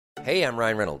Hey, I'm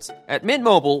Ryan Reynolds. At Mint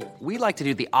Mobile, we like to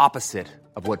do the opposite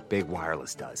of what Big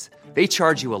Wireless does. They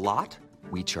charge you a lot,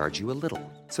 we charge you a little.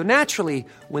 So naturally,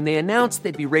 when they announced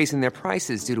they'd be raising their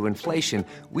prices due to inflation,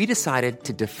 we decided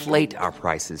to deflate our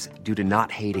prices due to not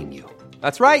hating you.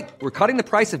 That's right. We're cutting the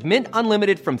price of Mint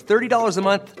Unlimited from $30 a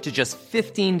month to just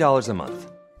 $15 a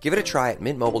month. Give it a try at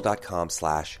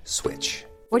mintmobile.com/switch.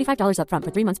 $45 up front for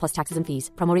 3 months plus taxes and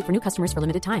fees. Promo rate for new customers for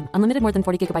limited time. Unlimited more than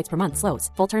 40 gigabytes per month. Slows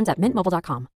full terms at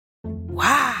mintmobile.com.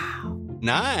 Wow.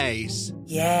 Nice.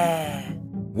 Yeah.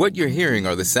 What you're hearing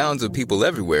are the sounds of people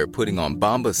everywhere putting on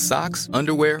Bombas socks,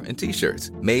 underwear, and T-shirts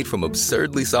made from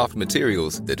absurdly soft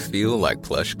materials that feel like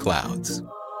plush clouds.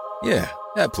 Yeah,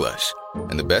 that plush.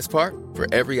 And the best part? For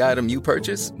every item you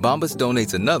purchase, Bombas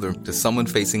donates another to someone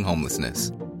facing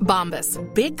homelessness. Bombas.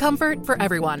 Big comfort for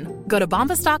everyone. Go to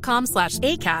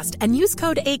bombas.com/ACAST and use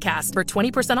code ACAST for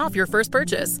 20% off your first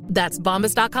purchase. That's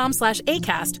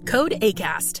bombas.com/ACAST. Code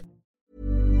ACAST.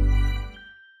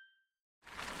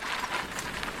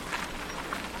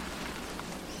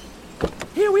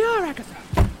 Here we are, Agatha.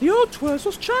 The old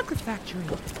Twizzle's chocolate factory.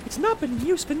 It's not been in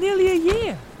use for nearly a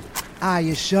year. Are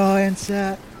you sure,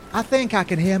 Insert? I think I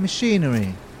can hear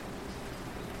machinery.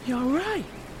 You're right.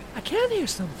 I can hear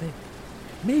something.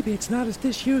 Maybe it's not as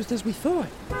disused as we thought.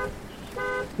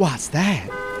 What's that?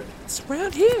 It's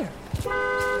around here.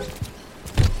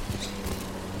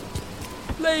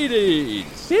 Ladies!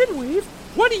 Binweave,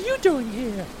 what are you doing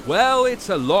here? Well, it's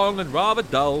a long and rather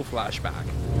dull flashback.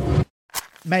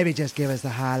 Maybe just give us the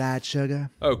highlight,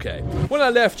 sugar. Okay, when I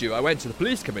left you, I went to the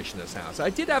police commissioner's house. I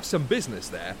did have some business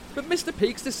there, but Mr.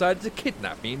 Peaks decided to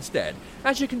kidnap me instead.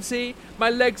 As you can see,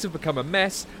 my legs have become a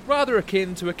mess, rather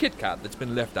akin to a Kit Kat that's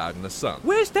been left out in the sun.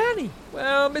 Where's Danny?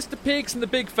 Well, Mr. Peaks and the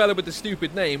big fella with the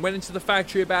stupid name went into the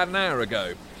factory about an hour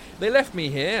ago. They left me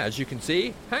here, as you can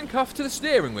see, handcuffed to the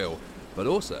steering wheel, but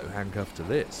also handcuffed to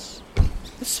this.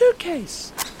 The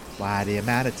suitcase! Why, the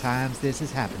amount of times this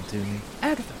has happened to me.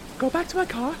 Agatha, go back to my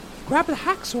car, grab the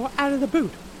hacksaw out of the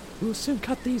boot. We'll soon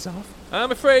cut these off.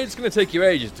 I'm afraid it's going to take you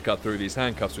ages to cut through these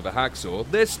handcuffs with a hacksaw.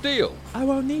 They're steel. I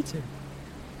won't need to.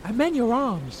 I meant your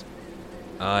arms.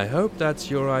 I hope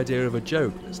that's your idea of a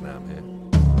joke, Miss Namir.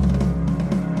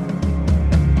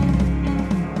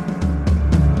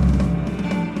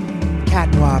 Cat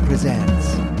Noir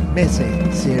presents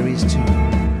Missing Series 2,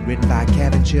 written by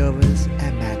Kevin Chilvers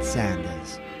and Matt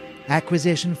Sanders.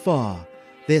 Acquisition 4,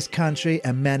 This Country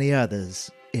and Many Others,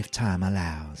 if time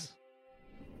allows.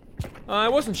 I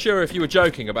wasn't sure if you were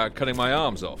joking about cutting my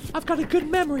arms off. I've got a good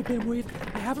memory, Binweave.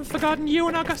 I haven't forgotten you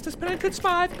and Augustus Pennington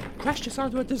Smythe crashed us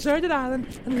onto a deserted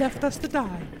island and left us to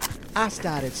die. I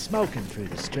started smoking through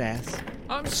the stress.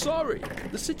 I'm sorry.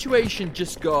 The situation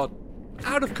just got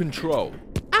out of control.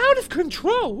 Out of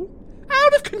control?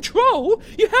 Out of control?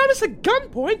 You held us at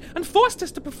gunpoint and forced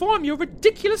us to perform your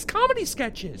ridiculous comedy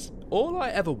sketches. All I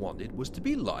ever wanted was to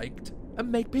be liked and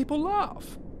make people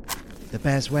laugh. The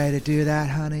best way to do that,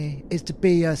 honey, is to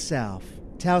be yourself.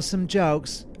 Tell some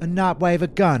jokes and not wave a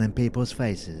gun in people's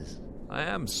faces. I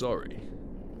am sorry.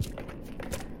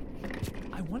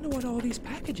 I wonder what all these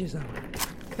packages are.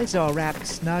 It's all wrapped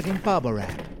snug in bubble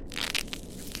wrap.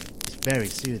 It's very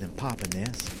soothing popping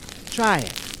this. Try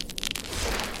it.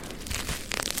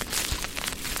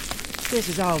 This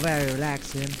is all very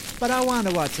relaxing, but I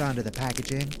wonder what's under the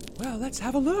packaging. Well, let's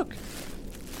have a look.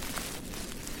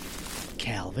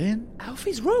 Kelvin?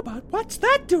 Alfie's robot? What's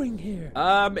that doing here?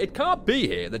 It can't be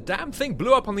here. The damn thing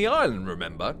blew up on the island,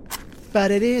 remember?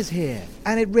 But it is here,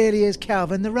 and it really is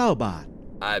Kelvin the robot.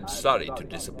 I'm sorry to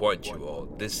disappoint you all.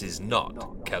 This is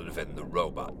not Kelvin the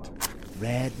robot.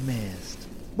 Red Mist.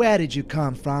 Where did you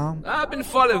come from? I've been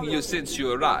following you since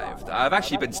you arrived. I've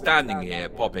actually been standing here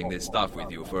popping this stuff with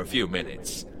you for a few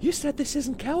minutes. You said this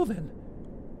isn't Kelvin.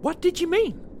 What did you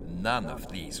mean? None of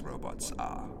these robots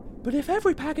are. But if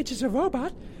every package is a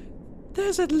robot,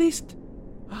 there's at least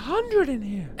 100 in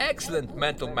here. Excellent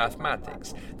mental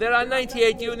mathematics. There are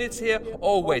 98 units here,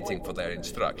 all waiting for their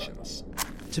instructions.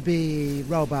 To be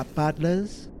robot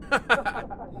butlers?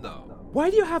 No. Why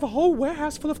do you have a whole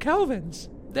warehouse full of Kelvins?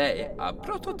 They are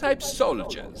prototype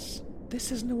soldiers.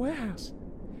 This isn't a warehouse.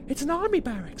 It's an army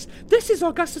barracks. This is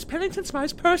Augustus Pennington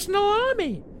Smythe's personal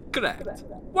army. Correct.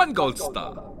 1 gold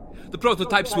star. The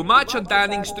prototypes will march on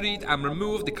Downing Street and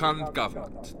remove the current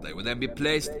government. They will then be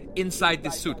placed inside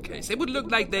this suitcase. It would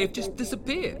look like they've just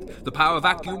disappeared. The power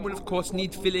vacuum will of course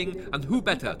need filling, and who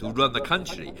better to run the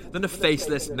country than a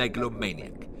faceless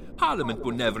megalomaniac? Parliament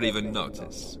will never even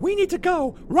notice. We need to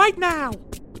go, right now!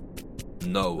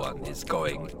 No one is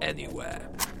going anywhere.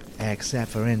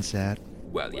 Except for Insert.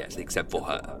 Well, yes, except for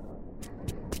her.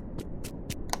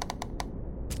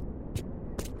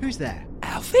 Who's there?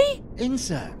 Alfie?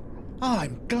 Insert. Oh,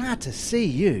 I'm glad to see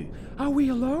you. Are we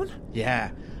alone?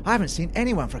 Yeah, I haven't seen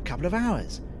anyone for a couple of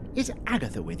hours. Is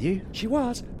Agatha with you? She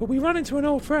was, but we run into an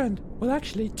old friend. Well,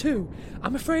 actually, two.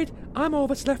 I'm afraid I'm all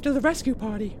that's left of the rescue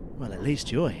party. Well, at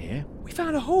least you're here. We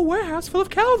found a whole warehouse full of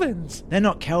Kelvins. They're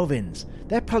not Kelvins.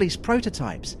 They're police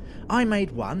prototypes. I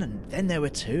made one, and then there were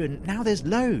two, and now there's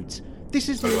loads. This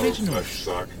is the original.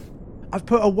 I've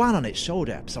put a 1 on its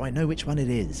shoulder, so I know which one it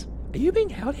is. Are you being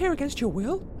held here against your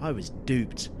will? I was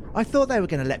duped. I thought they were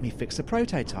going to let me fix the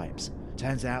prototypes.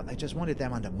 Turns out they just wanted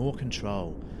them under more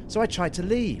control. So I tried to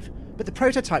leave, but the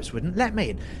prototypes wouldn't let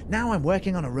me. Now I'm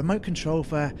working on a remote control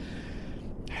for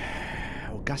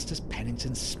Augustus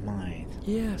Pennington Smythe.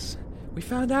 Yes, we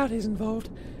found out he's involved.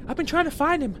 I've been trying to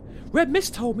find him. Red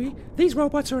Mist told me these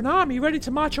robots are an army ready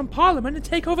to march on Parliament and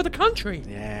take over the country.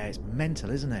 Yeah, it's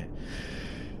mental, isn't it?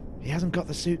 He hasn't got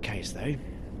the suitcase, though.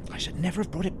 I should never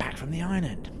have brought it back from the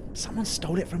island. Someone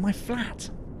stole it from my flat.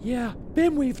 Yeah,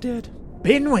 Binweave did.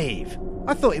 Binweave?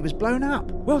 I thought he was blown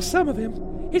up. Well, some of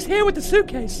him. He's here with the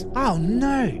suitcase. Oh,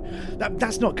 no.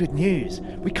 That's not good news.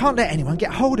 We can't let anyone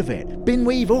get hold of it.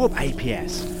 Binweave or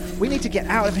APS. We need to get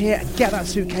out of here and get that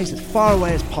suitcase as far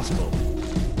away as possible.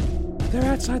 They're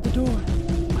outside the door.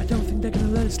 I don't think they're going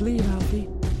to let us leave, Alfie.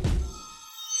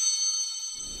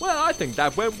 Well, I think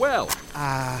that went well.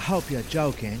 I hope you're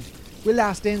joking. We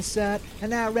lost Insert,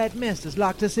 and now Red Mist has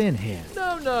locked us in here.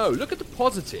 No, look at the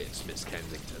positives, Miss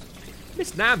Kensington.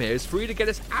 Miss Nam here is free to get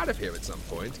us out of here at some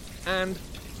point, and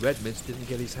Red Mist didn't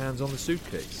get his hands on the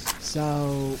suitcase.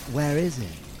 So, where is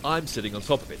it? I'm sitting on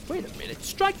top of it. Wait a minute,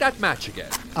 strike that match again.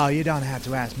 Oh, you don't have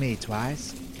to ask me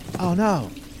twice. Oh,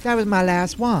 no, that was my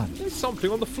last one. There's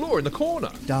something on the floor in the corner.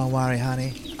 Don't worry,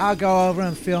 honey. I'll go over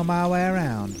and feel my way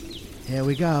around. Here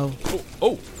we go.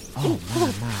 Oh,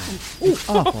 my. It's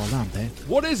awful lumpy.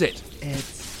 What is it?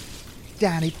 It's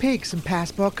Danny Peaks and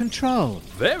Passport Control.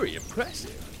 Very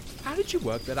impressive. How did you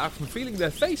work that out from feeling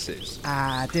their faces?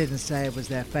 I didn't say it was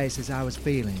their faces I was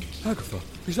feeling. Agatha,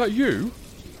 is that you?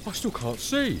 I still can't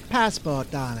see. Passport,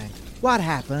 darling. What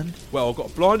happened? Well, I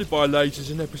got blinded by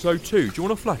lasers in episode 2. Do you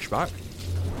want a flashback?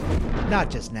 Not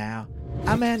just now.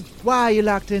 I meant, why are you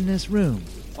locked in this room?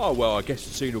 Oh, well, I guess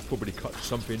the scene will probably cut to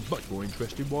something much more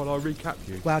interesting while I recap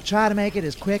you. Well, try to make it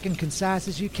as quick and concise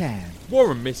as you can.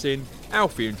 Warren missing,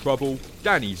 Alfie in trouble,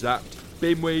 Danny zapped,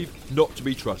 Binweave not to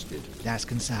be trusted. That's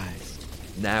concise.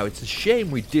 Now, it's a shame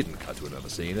we didn't cut to another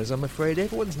scene, as I'm afraid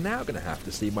everyone's now going to have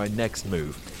to see my next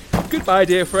move. Goodbye,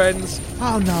 dear friends.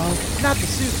 Oh, no, not the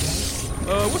suitcase.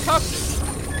 What's happening?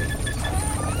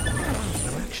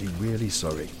 I'm actually really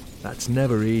sorry. That's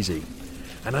never easy.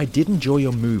 And I did enjoy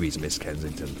your movies, Miss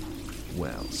Kensington.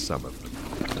 Well, some of them.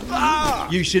 Ah!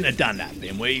 You shouldn't have done that,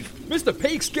 Binweave. Mr.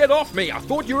 Peaks, get off me! I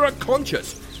thought you were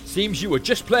unconscious. Seems you were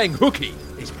just playing hooky.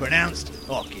 It's pronounced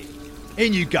hockey.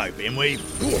 In you go, Binweave.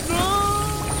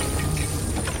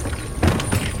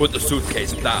 Put the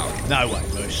suitcase down. No way,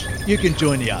 Bush. You can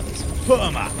join the others. Put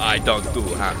them up. I don't do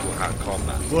hand-to-hand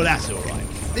combat. Well, that's all right.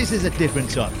 This is a different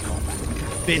type of combat.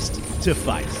 Fist to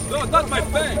face. No, not my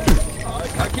face! I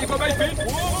can't keep on my feet.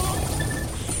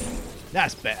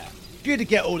 That's better. Good to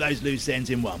get all those loose ends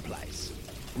in one place.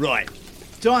 Right.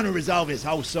 Time to resolve this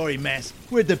whole sorry mess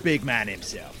with the big man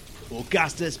himself.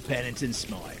 Augustus Pennington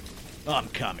Smythe. I'm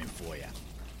coming for you.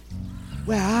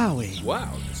 Where are we?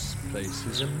 Wow, this place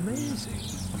is amazing.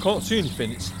 I can't see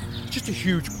anything. It's just a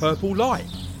huge purple light.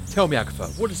 Tell me, Agatha,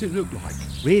 what does it look like?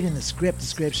 Reading the script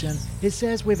description, it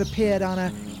says we've appeared on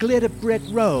a glitter brick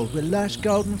road with lush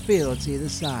golden fields either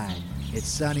side. It's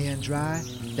sunny and dry,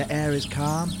 the air is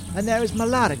calm, and there is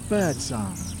melodic bird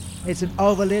song. It's an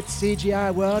overlit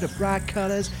CGI world of bright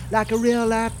colors like a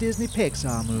real-life Disney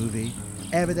Pixar movie.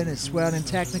 Everything is swirling in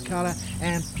Technicolor,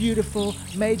 and beautiful,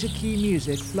 major key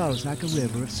music flows like a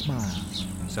river of smiles.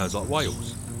 Sounds like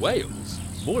Wales. Wales?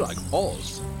 More like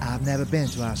Oz. I've never been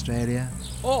to Australia.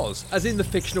 Oz, as in the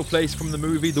fictional place from the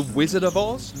movie The Wizard of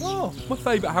Oz? Oh, my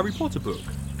favourite Harry Potter book.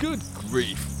 Good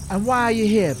grief. And why are you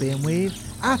here, Binweave?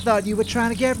 I thought you were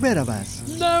trying to get rid of us.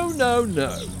 No.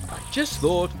 I just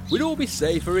thought we'd all be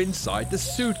safer inside the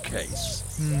suitcase.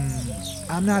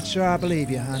 I'm not sure I believe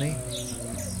you, honey.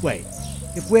 Wait,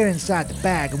 if we're inside the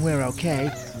bag and we're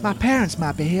okay, my parents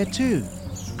might be here too.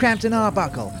 Crampton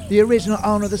Arbuckle, the original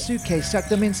owner of the suitcase, sucked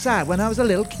them inside when I was a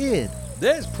little kid.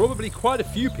 There's probably quite a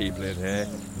few people in here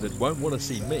that won't want to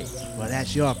see me. Well,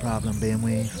 that's your problem,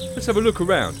 Binweave. Let's have a look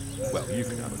around. Well, you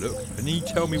can have a look, and you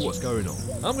tell me what's going on.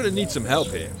 I'm going to need some help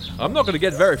here. I'm not going to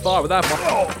get very far without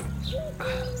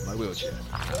my wheelchair.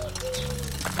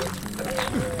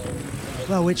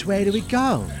 Well, which way do we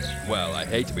go? Well, I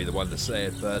hate to be the one to say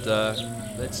it, but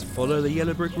let's follow the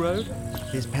yellow brick road.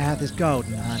 This path is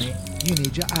golden, honey. You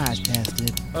need your eyes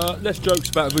tested. Less jokes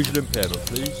about visual impairment,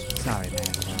 please. Sorry, man.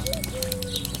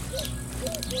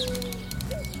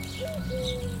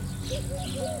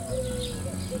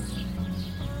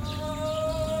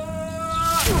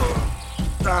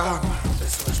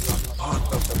 This was not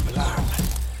part of the plan.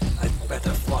 I'd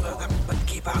better follow them, but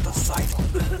keep out of sight.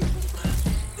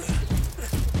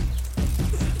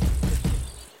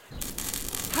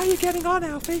 How are you getting on,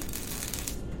 Alfie?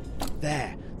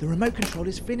 There, the remote control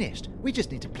is finished. We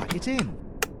just need to plug it in.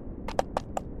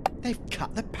 They've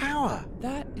cut the power.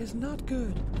 That is not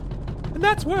good. And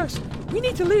that's worse. We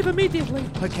need to leave immediately.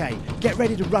 Okay, get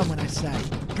ready to run when I say.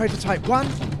 Prototype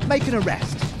 1, make an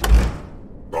arrest.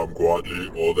 Come quietly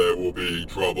or there will be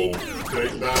trouble.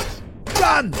 Take that.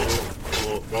 Run!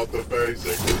 Oh, not the face,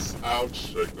 take this.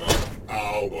 Ouch, take that.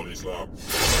 Ow, body slap.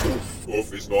 Oof,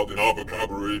 oof is not in our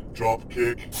vocabulary. Drop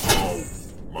kick. Ow,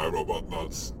 my robot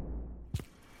nuts.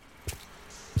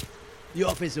 The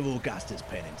office of Augustus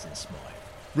Pennington Smythe.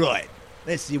 Right,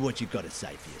 let's see what you've got to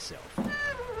say for yourself.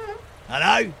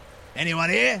 Hello? Anyone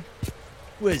here?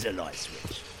 Where's the light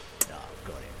switch? Oh, I've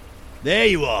got it. There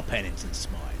you are, Pennington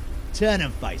Smythe. Turn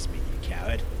and face me, you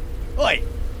coward. Oi,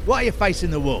 why are you facing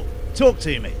the wall? Talk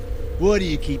to me. Why do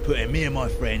you keep putting me and my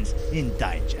friends in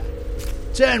danger?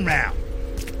 Turn round.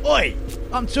 Oi,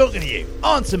 I'm talking to you.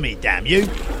 Answer me, damn you.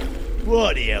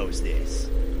 What the hell's this?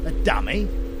 A dummy?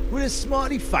 With a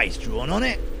smiley face drawn on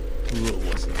it?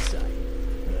 What's it say?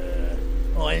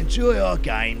 I enjoy our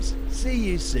games. See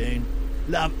you soon.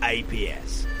 Love,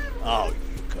 APS. Oh,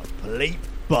 you complete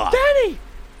butt. Danny!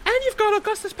 And you've got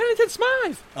Augustus Pennington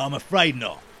Smythe! I'm afraid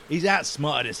not. He's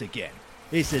outsmarted us again.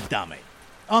 It's a dummy.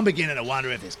 I'm beginning to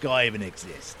wonder if this guy even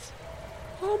exists.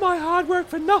 All my hard work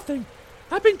for nothing.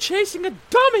 I've been chasing a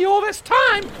dummy all this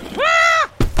time!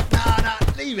 Ah! No,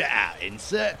 leave it out,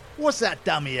 insert. What's that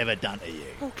dummy ever done to you?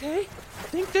 Okay, I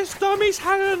think this dummy's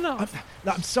had enough.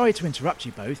 I'm sorry to interrupt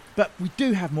you both, but we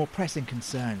do have more pressing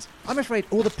concerns. I'm afraid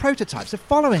all the prototypes are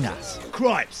following us.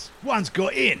 Cripes, one's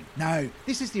got in. No,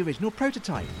 this is the original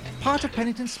prototype. Part of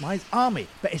Pennington Smythe's army,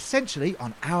 but essentially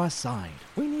on our side.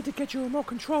 We need to get your remote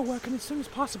control working as soon as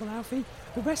possible, Alfie.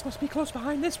 The rest must be close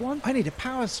behind this one. I need a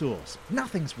power source.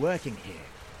 Nothing's working here.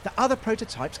 The other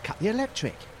prototypes cut the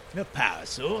electric. A power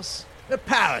source? A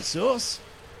power source?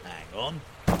 Hang on.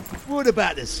 What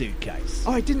about the suitcase?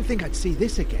 Oh, I didn't think I'd see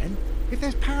this again. If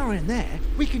there's power in there,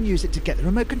 we can use it to get the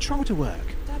remote control to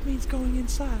work. That means going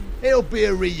inside. It'll be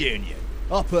a reunion.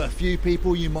 I put a few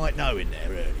people you might know in there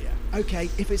earlier. Okay,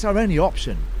 if it's our only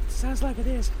option. Sounds like it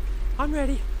is. I'm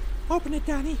ready. Open it,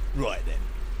 Danny. Right then.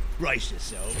 Brace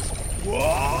yourselves.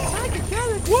 Whoa!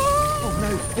 Psychedelic! Whoa! Oh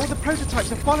no, all the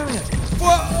prototypes are following us.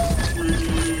 Whoa!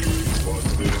 Please,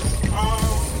 what's this?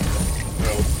 Ow!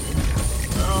 Help me.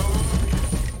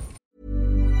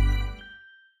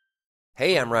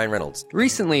 Hey, I'm Ryan Reynolds.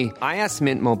 Recently, I asked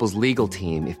Mint Mobile's legal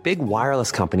team if big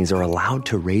wireless companies are allowed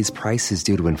to raise prices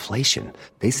due to inflation.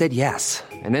 They said yes.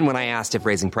 And then when I asked if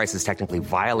raising prices technically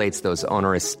violates those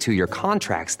onerous 2-year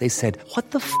contracts, they said,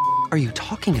 "What the f*** are you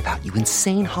talking about, you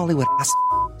insane Hollywood ass?"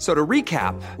 So to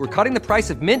recap, we're cutting the price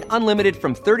of Mint Unlimited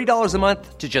from $30 a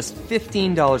month to just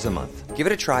 $15 a month. Give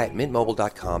it a try at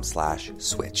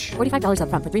mintmobile.com/switch. $45 up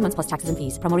front for 3 months plus taxes and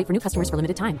fees. Promo rate for new customers for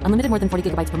limited time. Unlimited more than 40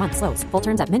 gigabytes per month. Slows full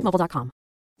terms at mintmobile.com.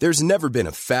 There's never been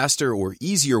a faster or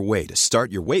easier way to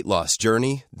start your weight loss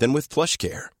journey than with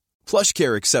PlushCare.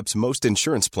 PlushCare accepts most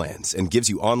insurance plans and gives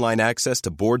you online access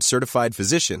to board-certified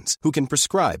physicians who can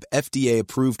prescribe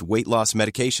FDA-approved weight loss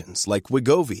medications like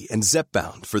Wegovy and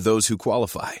Zepbound for those who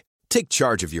qualify. Take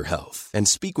charge of your health and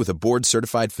speak with a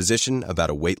board-certified physician about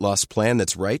a weight loss plan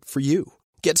that's right for you.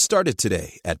 Get started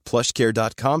today at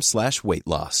plushcare.com/weight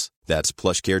loss. That's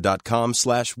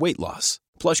plushcare.com/weight loss.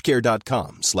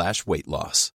 plushcare.com/weight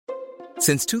loss.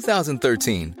 Since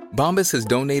 2013, Bombas has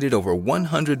donated over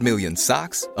 100 million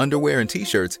socks, underwear, and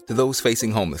T-shirts to those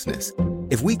facing homelessness.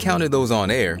 If we counted those on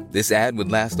air, this ad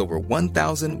would last over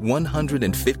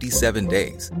 1,157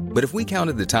 days. But if we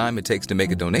counted the time it takes to make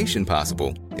a donation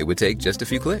possible, it would take just a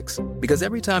few clicks. Because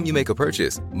every time you make a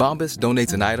purchase, Bombas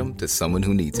donates an item to someone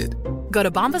who needs it. Go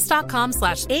to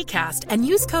bombas.com/ACAST and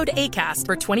use code ACAST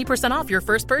for 20% off your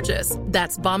first purchase.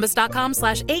 That's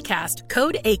bombas.com/ACAST,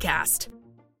 code ACAST.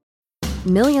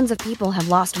 Millions of people have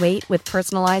lost weight with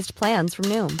personalized plans from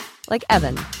Noom. Like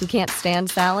Evan, who can't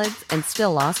stand salads and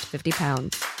still lost 50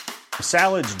 pounds.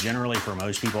 Salads generally for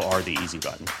most people are the easy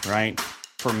button, right?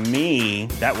 For me,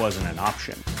 that wasn't an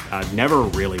option. I never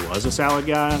really was a salad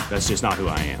guy. That's just not who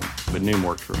I am. But Noom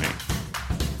worked for me.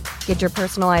 Get your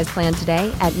personalized plan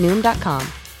today at Noom.com.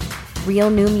 Real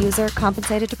Noom user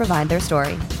compensated to provide their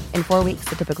story. In 4 weeks,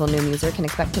 the typical Noom user can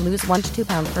expect to lose 1 to 2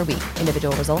 pounds per week.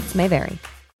 Individual results may vary.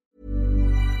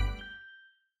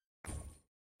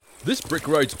 This brick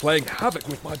road's playing havoc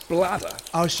with my bladder.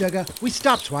 Oh, sugar, we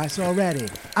stopped twice already.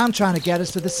 I'm trying to get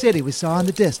us to the city we saw in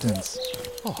the distance.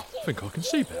 Oh, I think I can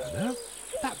see better now.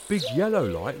 That big yellow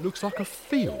light looks like a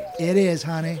field. It is,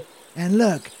 honey. And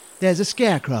look, there's a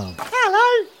scarecrow.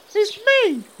 Hello, it's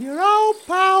me, your old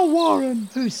pal Warren.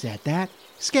 Who said that?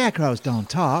 Scarecrows don't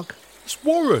talk. It's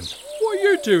Warren. What are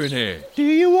you doing here? Do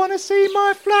you want to see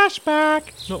my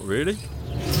flashback? Not really.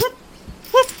 Whoop,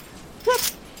 whoop, whoop.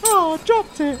 Oh, I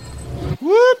dropped it.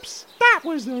 Whoops, that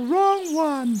was the wrong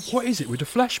one. What is it with the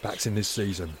flashbacks in this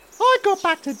season? I got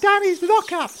back to Danny's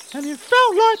lockup and it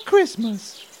felt like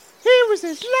Christmas. Here was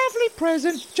this lovely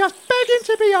present just begging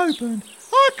to be opened.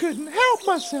 I couldn't help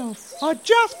myself. I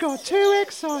just got too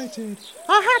excited.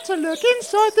 I had to look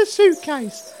inside the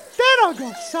suitcase. Then I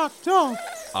got sucked off.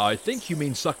 I think you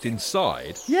mean sucked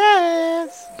inside.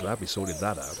 Yes. Glad we sorted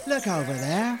that out. Look over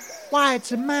there. Why,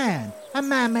 it's a man. A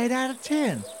man made out of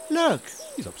tin. Look.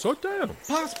 He's upside down.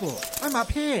 Passport. I'm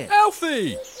up here.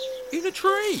 Alfie! In a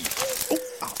tree.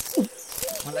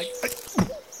 My leg.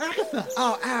 Agatha!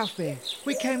 Oh, Alfie.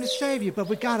 We came to save you, but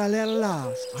we got a little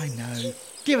lost. I know.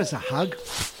 Give us a hug.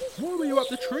 Why were you up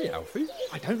the tree, Alfie?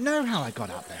 I don't know how I got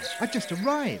up there. I just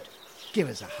arrived. Give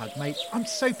us a hug, mate. I'm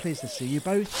so pleased to see you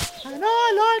both. And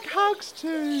I like hugs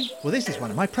too. Well, this is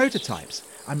one of my prototypes.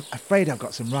 I'm afraid I've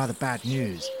got some rather bad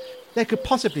news. There could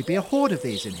possibly be a horde of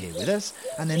these in here with us,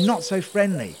 and they're not so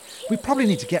friendly. We probably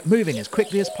need to get moving as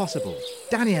quickly as possible.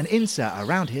 Danny and Insa are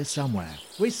around here somewhere.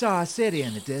 We saw a city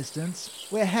in the distance.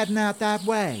 We're heading out that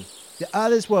way. The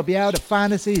others will be able to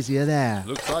find us easier there.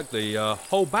 Looks like the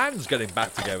whole band's getting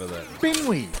back together then.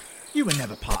 Binweed, you were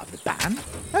never part of the band.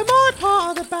 Am I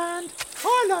part of the band?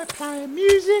 I like playing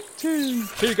music too.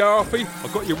 Here you go, Alfie.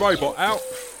 I've got your robot out.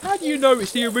 How do you know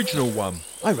it's the original one?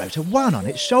 I wrote a 1 on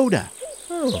its shoulder.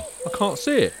 Oh, I can't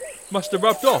see it. Must have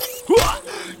rubbed off.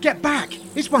 Get back!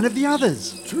 It's one of the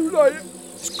others. Too late.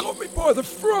 It's got me by the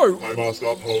throat. I must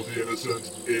uphold the innocent.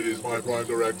 It is my prime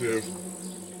directive.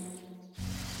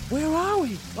 Where are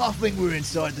we? I think we're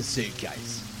inside the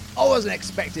suitcase. I wasn't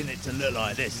expecting it to look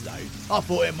like this, though. I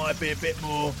thought it might be a bit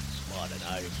more, I don't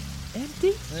know,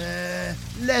 Empty?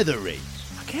 leathery.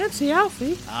 I can't see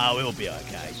Alfie. Oh, we'll be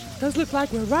okay. Does look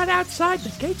like we're right outside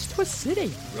the gates to a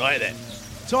city. Right then.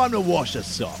 Time to wash a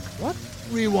sock. What?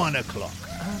 Rewind a clock.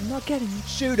 I'm not getting it.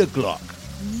 Shoot a Glock.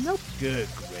 Nope. Good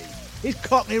grief. It's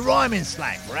Cockney rhyming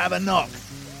slang for have a knock.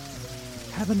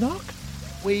 Have a knock?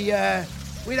 We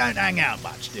don't hang out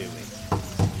much, do we?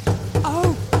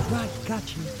 Oh, right,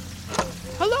 got you.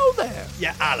 Hello there.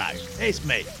 Yeah, hello. It's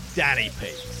me, Danny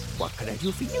Peaks. What can I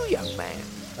do for you, young man?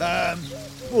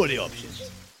 What are the options?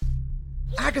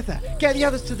 Agatha, get the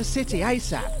others to the city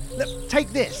ASAP. Look,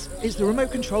 take this. It's the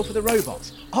remote control for the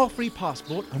robots. I'll free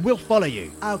Passport and we'll follow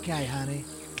you. Okay, honey.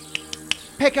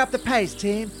 Pick up the pace,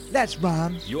 team. Let's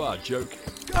run. You are joking.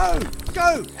 Go!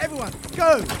 Go! Everyone,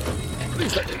 go!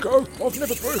 Please let me go. I've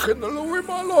never broken the law in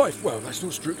my life. Well, that's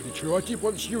not strictly true. I did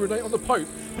once urinate on the Pope,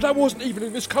 but that wasn't even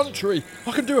in this country.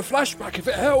 I can do a flashback if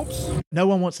it helps. No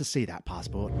one wants to see that,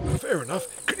 Passport. Fair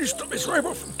enough. Can you stop this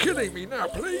robot from killing me now,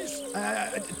 please?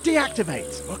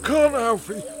 Deactivate. I can't,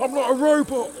 Alfie. I'm not a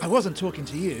robot. I wasn't talking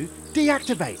to you.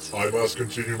 Deactivate. I must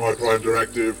continue my prime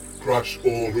directive. Crush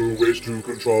all who wish to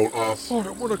control us. I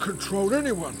don't want to control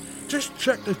anyone. Just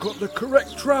check they've got the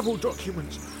correct travel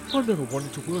documents. I never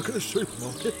wanted to work at a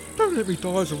supermarket. Don't let me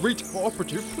die as a retail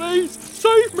operative, please.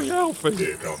 Save me, Alfie.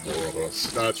 Here come more of us.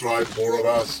 That's right, more of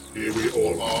us. Here we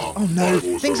all are. Oh no, I've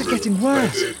also things are getting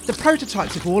worse. The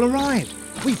prototypes have all arrived.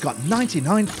 We've got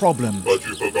 99 problems. But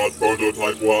you forgot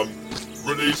prototype 1.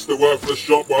 Release the worthless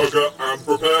shop worker and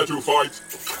prepare to fight.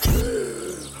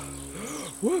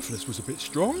 Worthless was a bit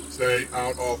strong. Stay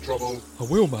out of trouble. I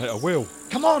will, mate, I will.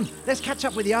 Come on, let's catch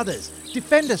up with the others.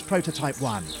 Defend us, Prototype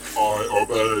 1. I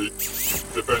obey.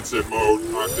 Defensive mode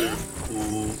active.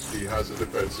 Ooh, he has a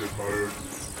defensive mode.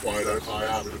 Why don't I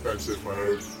have a defensive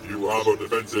mode? You have a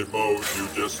defensive mode. You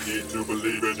just need to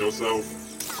believe in yourself.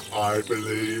 I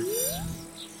believe.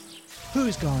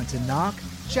 Who's going to knock?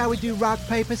 Shall we do rock,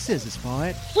 paper, scissors for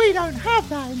it? We don't have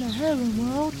that in the Heron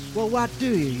world. Well, what do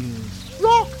you use?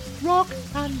 Rock, rock,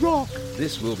 and rock.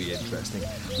 This will be interesting.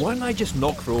 Why don't I just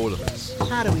knock for all of us?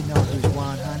 How do we know who's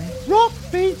won, honey? Rock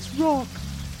beats rock.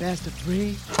 Best of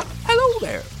 3. Hello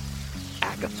there.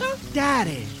 Agatha?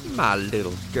 Daddy. My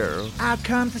little girl. I've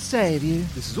come to save you.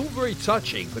 This is all very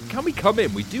touching, but can we come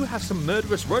in? We do have some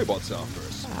murderous robots after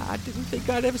us. I didn't think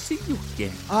I'd ever see you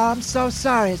again. Oh, I'm so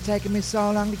sorry it's taken me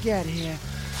so long to get here.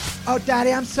 Oh,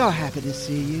 Daddy, I'm so happy to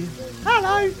see you.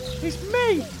 Hello, it's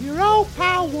me, your old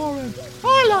pal Warren.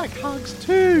 I like hugs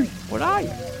too. What are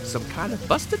you? Some kind of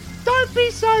bustard? Don't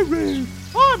be so rude.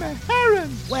 I'm a heron.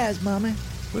 Where's Mummy?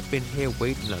 We've been here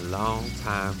waiting a long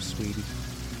time, sweetie.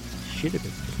 Should have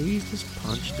been pleased as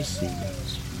punch to see you.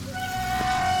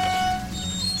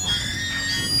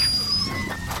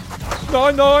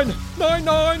 99!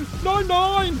 99!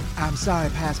 99! I'm sorry,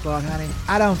 Passport, honey.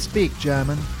 I don't speak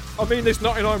German. I mean, there's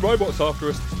 99 robots after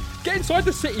us. Get inside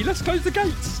the city, let's close the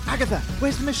gates. Agatha,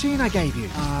 where's the machine I gave you?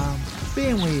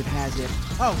 Beanweave has it.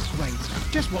 Oh, great.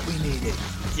 Just what we needed.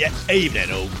 Yeah, evening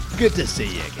all. Good to see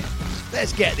you again.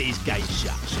 Let's get these gates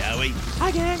shut, shall we?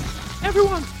 Hi, gang.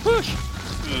 Everyone, push.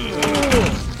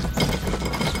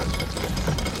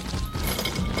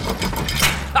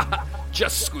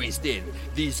 Just squeezed in.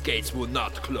 These gates will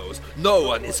not close. No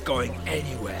one is going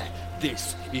anywhere.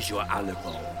 This is your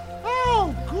Alamo.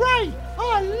 Oh, great.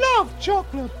 I love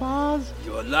chocolate bars.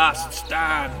 Your last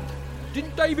stand.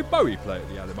 Didn't David Bowie play at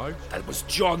the Alamo? That was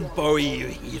John Bowie, you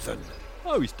heathen.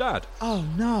 Oh, his dad. Oh,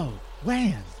 no.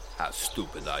 When? How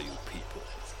stupid are you people?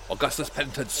 Augustus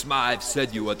Pennington Smythe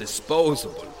said you were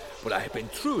disposable, but I have been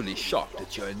truly shocked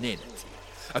at your inanity.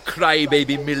 A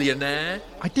crybaby millionaire?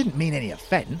 I didn't mean any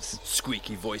offence.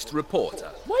 Squeaky-voiced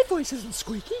reporter. My voice isn't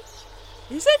squeaky.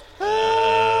 Is it?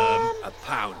 A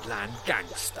Poundland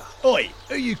gangster. Oi,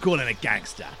 who you calling a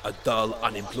gangster? A dull,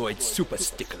 unemployed super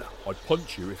stickler. I'd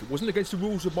punch you if it wasn't against the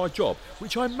rules of my job,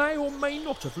 which I may or may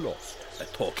not have lost. A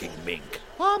talking mink.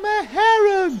 I'm a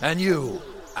heron. And you,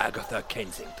 Agatha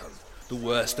Kensington, the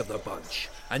worst of the bunch.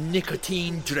 A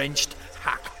nicotine-drenched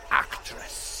hack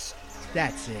actress.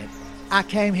 That's it. I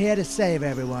came here to save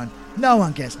everyone. No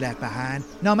one gets left behind,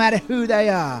 no matter who they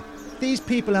are. These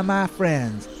people are my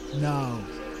friends. No,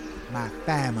 my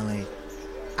family.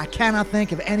 I cannot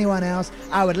think of anyone else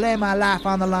I would lay my life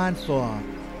on the line for.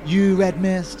 You, Red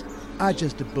Mist, are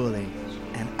just a bully.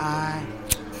 And I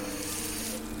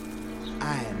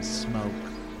am smoke.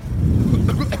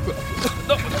 No,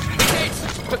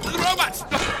 the robots!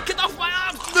 Get off my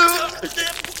arms!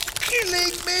 They're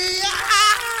killing me!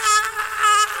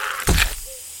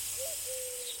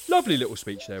 Lovely little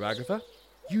speech there, Agatha.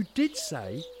 You did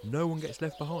say no one gets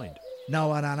left behind. No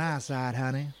one on our side,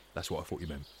 honey. That's what I thought you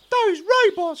meant. Those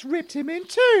robots ripped him in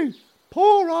two.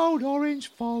 Poor old Orange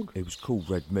Fog. It was called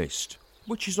Red Mist,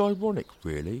 which is ironic,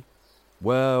 really.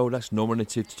 Well, that's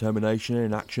nominative determination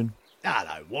in action.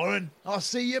 Hello, Warren. I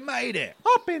see you made it.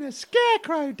 I've been a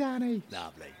scarecrow, Danny.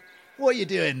 Lovely. What are you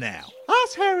doing now?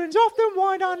 Us herons often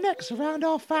wind our necks around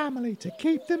our family to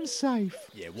keep them safe.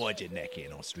 Yeah, why'd your neck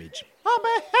in, ostrich? I'm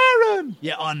a heron.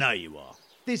 Yeah, I know you are.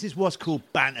 This is what's called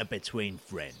banter between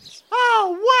friends.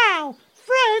 Oh, wow.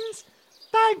 Friends?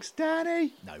 Thanks,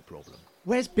 Danny. No problem.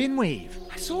 Where's Binweave?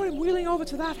 I saw him wheeling over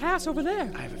to that house over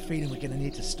there. I have a feeling we're going to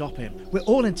need to stop him. We're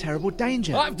all in terrible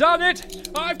danger. I've done it!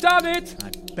 I've done it! I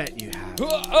bet you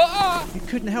have. You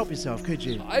couldn't help yourself, could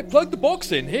you? I plugged the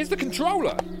box in. Here's the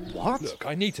controller. What? Look,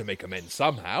 I need to make amends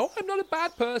somehow. I'm not a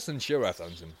bad person. Sure, I've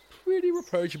done some pretty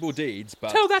reproachable deeds,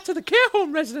 but... Tell that to the care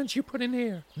home residents you put in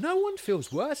here. No one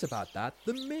feels worse about that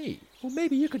than me. Well,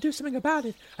 maybe you could do something about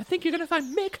it. I think you're going to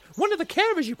find Mick, one of the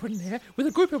carers you put in here, with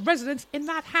a group of residents in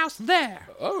that house there.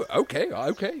 Oh, okay.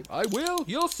 I will.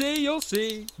 You'll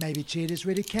see. Maybe cheaters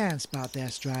really can spot their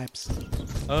stripes.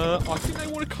 I think they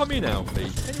want to come in,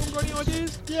 Alfie. Anyone got any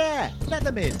ideas? Yeah, let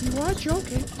them in. You are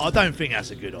joking. I don't think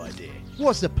that's a good idea.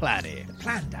 What's the plan here? The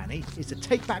plan, Danny, is to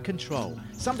take back control.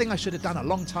 Something I should have done a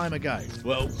long time ago.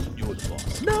 Well, you're the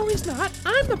boss. No, he's not.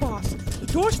 I'm the boss. The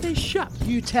door stays shut.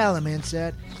 You tell him,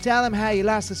 Insert. Tell him how you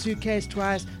lost the suitcase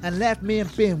twice and left me and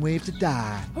Binweave to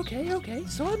die. Okay.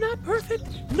 So I'm not perfect.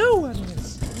 No one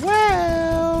is.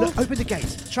 Well... Look, open the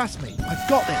gates. Trust me. I've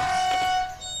got this.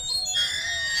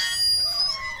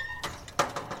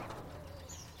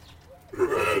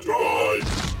 Prepare to hide.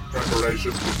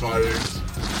 Preparations for tidings.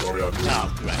 Sorry, I'm...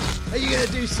 Oh, great. Are you going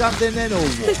to do something then, or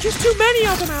what? There's just too many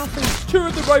of them, Alfie. 2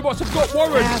 of the robots have got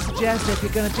Warren. I suggest if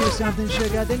you're going to do something,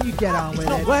 Sugar, then you get on with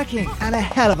it. It's not working, and a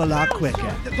hell of a lot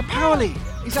quicker. The power lead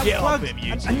is unplugged,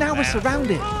 and now we're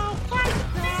surrounded.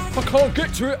 I can't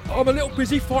get to it. I'm a little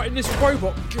busy fighting this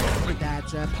robot.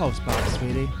 That's a postbox,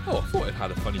 sweetie. Oh, I thought it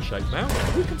had a funny shape now.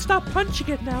 We can stop punching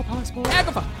it now, Passport.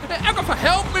 Agatha,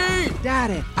 help me!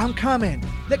 Daddy, I'm coming.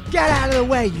 Look, get out of the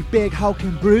way, you big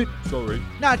hulking brute. Sorry.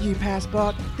 Not you,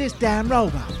 Passport. This damn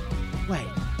robot. Wait,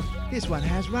 this one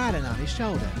has writing on his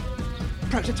shoulder.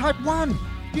 Prototype 1.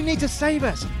 You need to save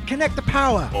us. Connect the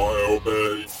power. I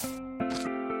obey.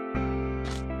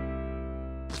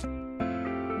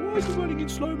 Why is it running in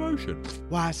slow motion?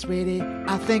 Why, sweetie,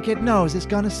 I think it knows it's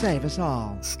gonna save us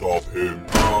all. Stop him.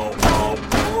 Ow,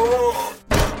 ow,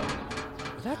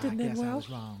 That didn't end I well. was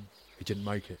wrong. He didn't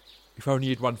make it. If only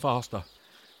he'd run faster.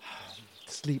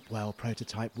 Sleep well,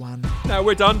 Prototype 1. Now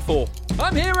we're done for.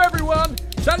 I'm here, everyone.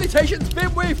 Salutations,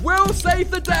 Binweave will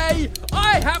save the day.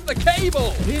 I have the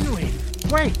cable. Binweave,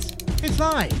 wait, it's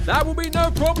live. That will be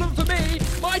no problem for me.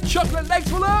 My chocolate legs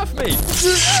will earth me.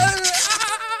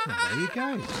 Well, there you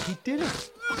go. He did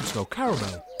it. I can smell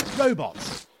caramel.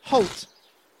 Robots, halt.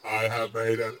 I have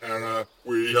made an error.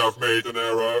 We have made an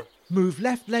error. Move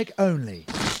left leg only.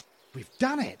 We've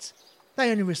done it. They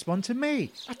only respond to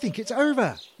me. I think it's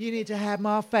over. You need to have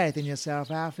more faith in yourself,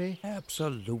 Alfie.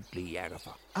 Absolutely,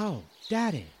 Agatha. Oh,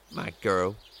 Daddy. My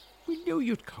girl, we knew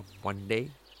you'd come one day.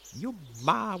 Your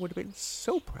ma would have been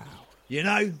so proud. You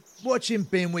know, watching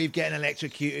Binweave getting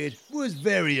electrocuted was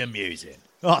very amusing.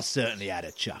 I certainly had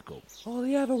a chuckle. All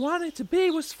he ever wanted to be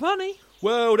was funny.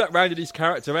 Well, that rounded his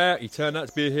character out. He turned out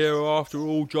to be a hero after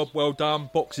all. Job well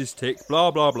done. Boxes ticked. Blah,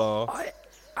 blah, blah.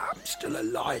 I'm still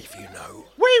alive, you know.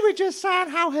 We were just saying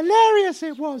how hilarious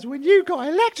it was when you got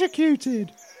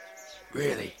electrocuted.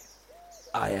 Really,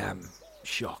 I am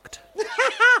shocked.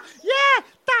 Yeah,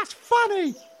 that's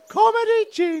funny. Comedy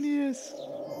genius.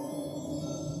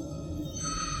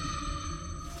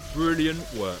 Brilliant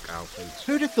work,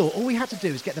 Alfie. Who'd have thought all we had to do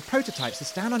is get the prototypes to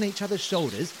stand on each other's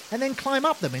shoulders and then climb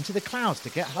up them into the clouds to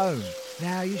get home?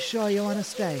 Now, you sure you want to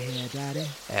stay here, Daddy?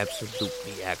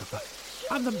 Absolutely, Agatha.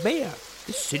 I'm the mayor.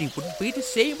 This city wouldn't be the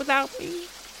same without me.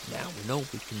 Now we know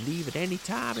we can leave at any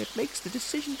time. It makes the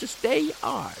decision to stay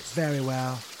ours. Very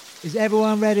well. Is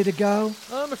everyone ready to go?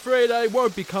 I'm afraid I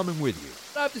won't be coming with you.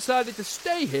 I've decided to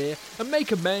stay here and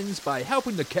make amends by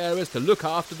helping the carers to look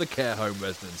after the care home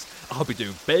residents. I'll be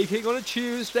doing baking on a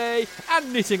Tuesday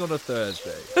and knitting on a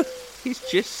Thursday. He's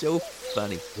just so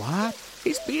funny. What?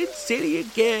 He's being silly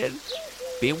again.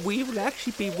 We will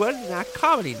actually be running our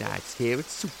comedy nights here at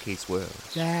Suitcase World.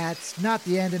 That's not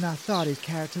the ending I thought his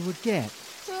character would get.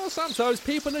 Well, sometimes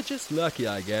people are just lucky,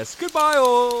 I guess. Goodbye,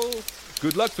 all.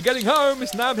 Good luck for getting home,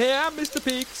 Miss Nam here and Mr.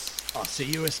 Peaks. I see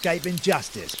you escaping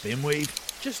justice, Binweave.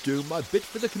 Just doing my bit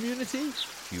for the community.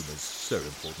 Humour's so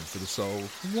important for the soul.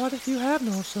 What if you have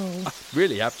no soul? I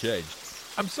really have changed.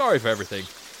 I'm sorry for everything.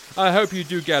 I hope you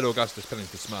do get Augustus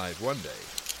Pennington Smythe one day.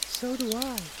 So do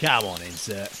I. Come on,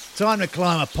 Insert. Time to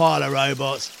climb a pile of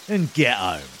robots and get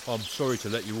home. I'm sorry to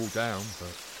let you all down, but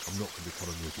I'm not going to be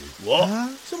coming with you. What?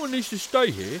 Someone needs to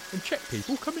stay here and check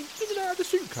people coming in and out of the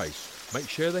suitcase. Make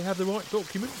sure they have the right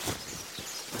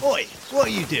documents. Oi, what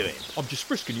are you doing? I'm just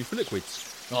frisking you for liquids.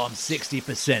 I'm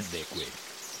 60% liquid.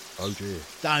 Oh dear.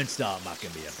 Don't start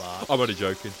mucking me about. I'm only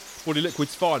joking. Body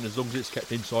liquid's fine as long as it's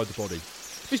kept inside the body.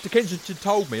 Mr. Kensington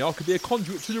told me I could be a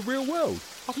conduit to the real world.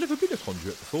 I've never been a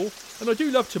conduit before, and I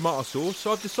do love tomato sauce,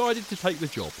 so I've decided to take the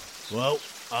job. Well,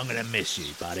 I'm going to miss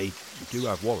you, buddy. You do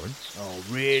have Warren. I'll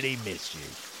really miss you.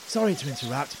 Sorry to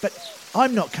interrupt, but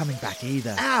I'm not coming back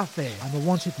either. Alfie! I'm a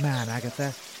wanted man,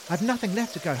 Agatha. I've nothing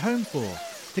left to go home for.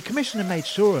 The Commissioner made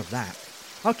sure of that.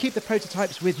 I'll keep the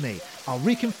prototypes with me. I'll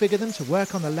reconfigure them to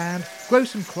work on the land, grow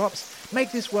some crops,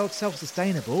 make this world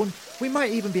self-sustainable, and we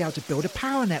might even be able to build a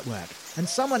power network. And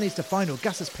someone needs to find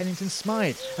Augustus Pennington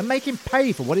Smythe and make him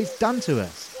pay for what he's done to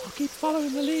us. I'll keep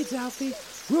following the leads, Alfie.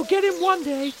 We'll get him one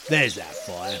day. There's that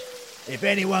fire. If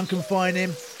anyone can find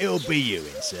him, it'll be you,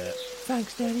 Insert.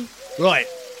 Thanks, Daddy. Right,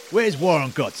 where's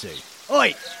Warren got to?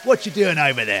 Oi, what you doing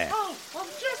over there? Oh, I'm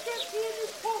just emptying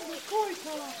this pond with koi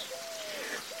carp.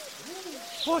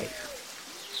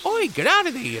 Oi, get out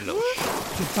of there, you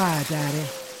lush. Goodbye, Daddy.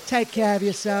 Take care of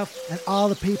yourself and all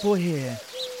the people here.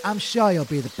 I'm sure you'll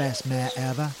be the best mayor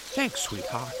ever. Thanks,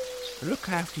 sweetheart. Look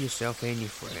after yourself and your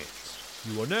friends.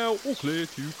 You are now all clear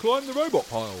to climb the robot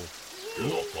pile.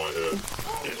 Get off my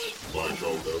head. It's my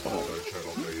shoulder. Don't tread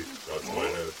on me. That's my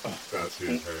head. That's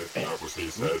his head. That was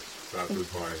his head. That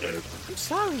was my head. I'm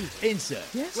sorry. Insert.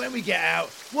 Yes? When we get out,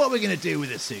 what are we going to do with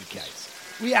the suitcase?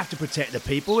 We have to protect the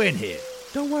people in here.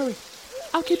 Don't worry.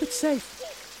 I'll keep it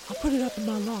safe. I'll put it up in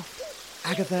my loft.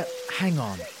 Agatha, hang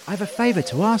on. I have a favour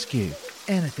to ask you.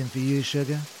 Anything for you,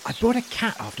 sugar? I brought a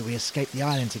cat after we escaped the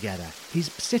island together.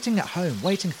 He's sitting at home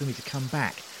waiting for me to come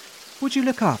back. Would you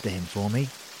look after him for me?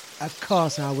 Of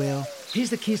course I will. Here's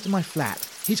the keys to my flat.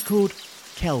 He's called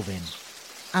Kelvin.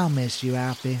 I'll miss you,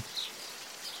 Alfie.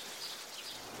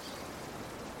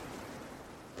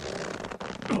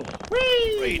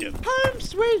 Freedom. Home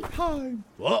sweet home.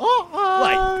 What?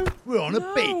 Uh-oh. Wait, we're on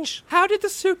a beach. How did the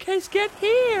suitcase get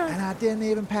here? And I didn't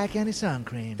even pack any sun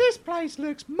cream. This place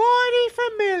looks mighty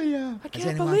familiar. I Has can't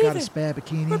anyone believe got a it. spare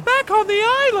bikini? We're back on the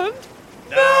island.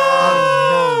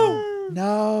 Oh, no.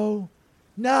 No,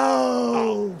 No!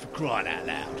 Oh, for crying out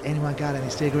loud. Anyone got any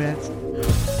cigarettes?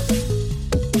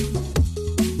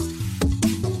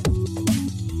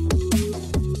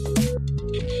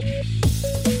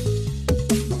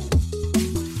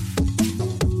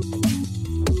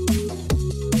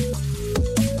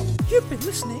 You've been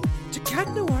listening to Cat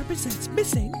Noir Presents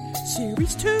Missing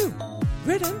Series 2.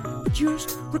 Written,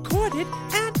 produced, recorded,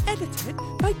 and edited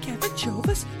by Kevin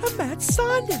Jovis and Matt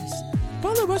Saunders.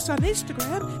 Follow us on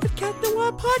Instagram at Cat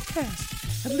Noir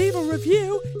Podcast and leave a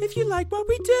review if you like what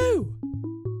we do.